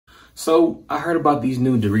So I heard about these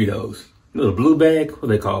new Doritos. Little blue bag, what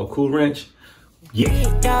they call, Cool Ranch. Yeah.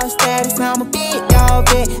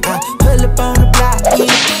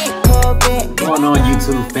 Going on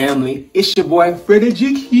YouTube family, it's your boy Freddy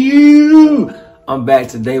GQ. I'm back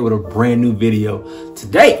today with a brand new video.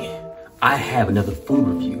 Today, I have another food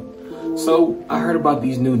review. So I heard about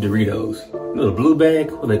these new Doritos. Little blue bag,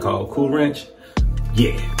 what they call, Cool Ranch.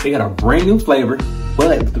 Yeah, they got a brand new flavor,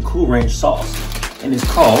 but with the Cool Ranch sauce. And it's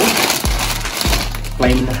called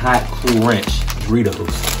Flaming Hot Cool Ranch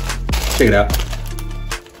Doritos. Check it out.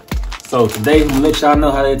 So today I'm gonna let y'all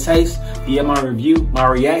know how they taste, get my review, my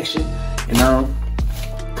reaction, and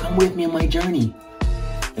come with me on my journey.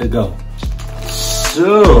 Let's go.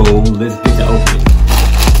 So let's get to opening.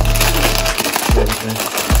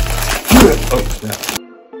 Oh, snap.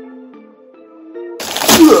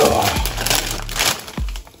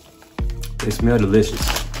 They smell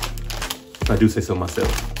delicious. If I do say so myself.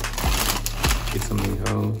 Get some of these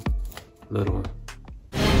whole little one.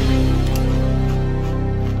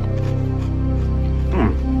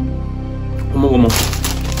 One more.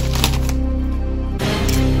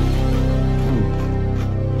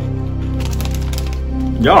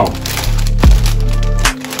 Y'all,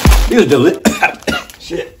 these are delicious.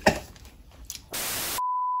 Shit.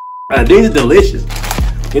 These are delicious.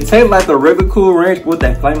 It tastes like the regular Cool Ranch with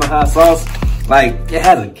that flaming hot sauce. Like, it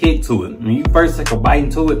has a kick to it. When you first take a bite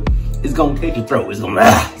into it, it's gonna catch your throat. It's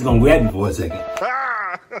gonna grab you for a second.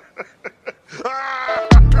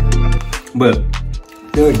 But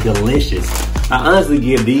they're delicious. I honestly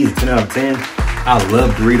give these 10 out of 10. I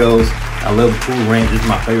love Doritos. I love Cool Ranch. This is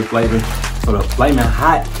my favorite flavor. So the Flaming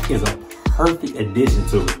Hot is a perfect addition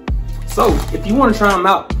to it. So if you want to try them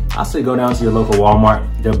out, I say go down to your local Walmart.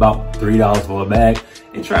 They're about $3 for a bag.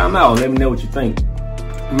 And try them out. Let me know what you think.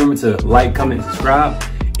 Remember to like, comment, and subscribe.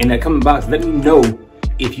 In that comment box, let me know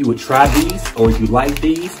if you would try these, or if you like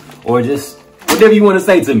these, or just whatever you want to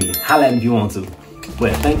say to me. Holla at me if you want to.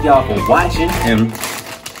 But thank y'all for watching, and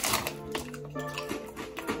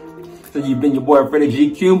so you've been your boy Freddy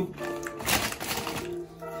GQ.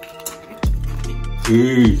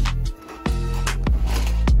 Peace.